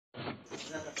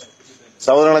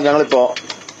സഹോദരങ്ങളെ, ഞങ്ങളിപ്പോ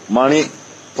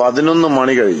 11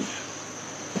 മണി കഴിഞ്ഞു.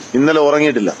 ഇന്നലെ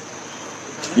ഉറങ്ങിയിട്ടില്ല.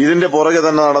 ഇതിന്റെ പുറകെ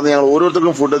തന്നെ നടന്ന് ഞങ്ങൾ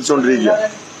ഓരോരുത്തർക്കും ഫുഡ് എത്തിച്ചുകൊണ്ടിരിക്കുക.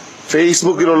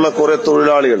 ഫേസ്ബുക്കിലുള്ള കുറെ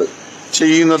തൊഴിലാളികൾ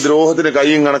ചെയ്യുന്ന ദ്രോഹത്തിന്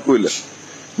കൈയും കണക്കുമില്ല.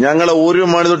 ഞങ്ങളെ 1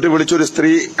 മണി തൊട്ട് വിളിച്ചൊരു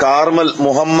സ്ത്രീ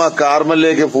മുഹമ്മദ്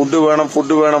കാർമലിലേക്ക് ഫുഡ്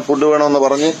വേണം എന്ന്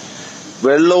പറഞ്ഞ്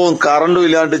വെള്ളവും കറണ്ടും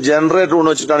ഇല്ലാണ്ട് ജനറേറ്റർ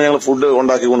കൊണ്ടുവച്ചിട്ടാണ് ഞങ്ങൾ ഫുഡ്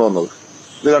ഉണ്ടാക്കിക്കൊണ്ടുവന്നത്.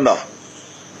 ഇത് കണ്ടോ?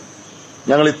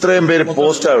 ഞങ്ങൾ ഇത്രയും പേര്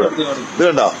പോസ്റ്റാണ്. ഇത്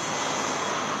കണ്ടോ?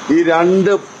 ഈ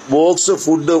 2 ബോക്സ്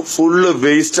ഫുഡ് ഫുള്ള്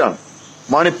വേസ്റ്റാണ്.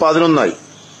 മണി 11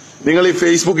 നിങ്ങൾ ഈ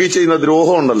ഫേസ്ബുക്കിൽ ചെയ്യുന്ന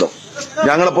ദ്രോഹം ഉണ്ടല്ലോ,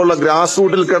 ഞങ്ങളെപ്പോലുള്ള ഗ്രാസ്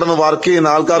റൂട്ടിൽ കിടന്ന് വർക്ക് ചെയ്യുന്ന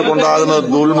ആൾക്കാർക്കുണ്ടാകുന്ന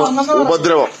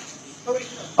ഉപദ്രവം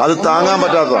അത് താങ്ങാൻ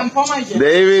പറ്റാത്തതാണ്.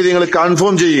 ദയവേദി നിങ്ങൾ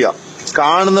കൺഫേം ചെയ്യുക.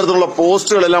 കാണുന്നിടത്തുള്ള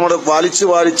പോസ്റ്റുകളെല്ലാം കൂടെ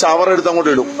വലിച്ച് അവരെടുത്ത്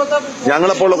അങ്ങോട്ട് ഇടും.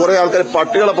 ഞങ്ങളെപ്പോലുള്ള കുറെ ആൾക്കാർ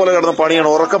പട്ടികളെ പോലെ കിടന്ന പണിയാണ്,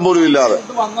 ഉറക്കം പോലും ഇല്ലാതെ.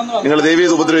 നിങ്ങൾ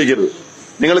ദയവേദി ഉപദ്രവിക്കരുത്.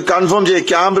 നിങ്ങൾ കൺഫേം ചെയ്യുക.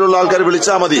 ക്യാമ്പിലുള്ള ആൾക്കാർ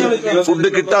വിളിച്ചാൽ മതി, ഫുഡ്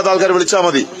കിട്ടാത്ത ആൾക്കാർ വിളിച്ചാൽ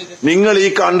മതി. നിങ്ങൾ ഈ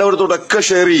കണ്ടവരത്തോടൊക്കെ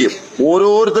ഷെയർ ചെയ്യും.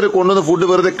 ഓരോരുത്തർ കൊണ്ടുവന്ന് ഫുഡ്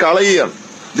വെറുതെ കളയുകയാണ്.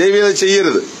 ദയവേദി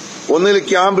ചെയ്യരുത്. ഒന്നിൽ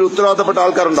ക്യാമ്പിൽ ഉത്തരവാദിത്തപ്പെട്ട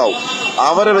ആൾക്കാരുണ്ടാവും,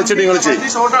 അവരെ വെച്ചിട്ട് നിങ്ങൾ ചെയ്യും.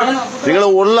 നിങ്ങൾ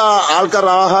ഉള്ള ആൾക്കാർ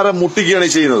ആഹാരം മുട്ടിക്കുകയാണ്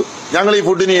ചെയ്യുന്നത്. ഞങ്ങൾ ഈ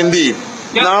ഫുഡിന് എന്ത് ചെയ്യും?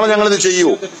 നാളെ ഞങ്ങളിത്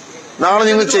ചെയ്യുമോ? നാളെ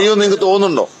നിങ്ങൾ ചെയ്യുമെന്ന് നിങ്ങൾക്ക്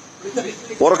തോന്നുന്നുണ്ടോ?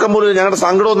 ഉറക്കം പോലും ഞങ്ങളുടെ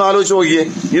സങ്കടം ഒന്ന് ആലോചിച്ച് നോക്കിയേ.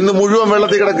 ഇന്ന് മുഴുവൻ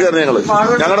വെള്ളത്തിൽ കിടക്കുകയായിരുന്നു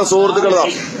ഞങ്ങളുടെ സുഹൃത്തുക്കളാ.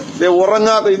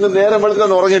 ഉറങ്ങാത്ത, ഇന്ന് നേരം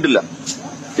വെള്ളത്തിലൊന്നും ഉറങ്ങിയിട്ടില്ല.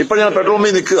 ഇപ്പൊ ഞാൻ പെട്രോൾ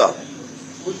പമ്പിൽ നിൽക്കുക.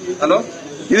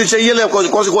 ഇത് ചെയ്യല്ലേ?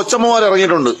 കുറച്ച് കൊച്ചമ്മമാർ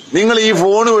ഇറങ്ങിയിട്ടുണ്ട്. നിങ്ങൾ ഈ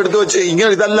ഫോണും എടുത്തു വെച്ച് ഇങ്ങനെ,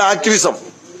 ഇതല്ല ആക്ടിവിസം.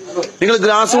 നിങ്ങൾ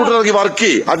ഗ്രാസ് റൂട്ടിൽ ഇറങ്ങി വർക്ക്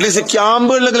ചെയ്യും. അറ്റ്ലീസ്റ്റ്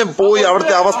ക്യാമ്പുകളിലെങ്കിലും പോയി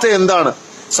അവിടുത്തെ അവസ്ഥ എന്താണ്,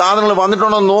 സാധനങ്ങൾ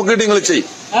വന്നിട്ടുണ്ടോ എന്ന് നോക്കിയിട്ട് നിങ്ങൾ ചെയ്യും.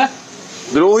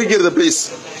 ദ്രോഹിക്കരുത് പ്ലീസ്.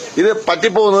 ഇത്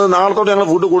പറ്റിപ്പോകുന്നത് നാളത്തോട്ട് ഞങ്ങൾ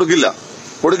ഫുഡ്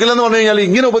കൊടുക്കില്ലെന്ന് പറഞ്ഞു കഴിഞ്ഞാൽ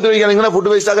ഇങ്ങനെ ഉപദ്രവിക്കാൻ, ഇങ്ങനെ ഫുഡ്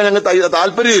വേസ്റ്റ് ആക്കാൻ ഞങ്ങൾക്ക്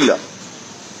താല്പര്യമില്ല.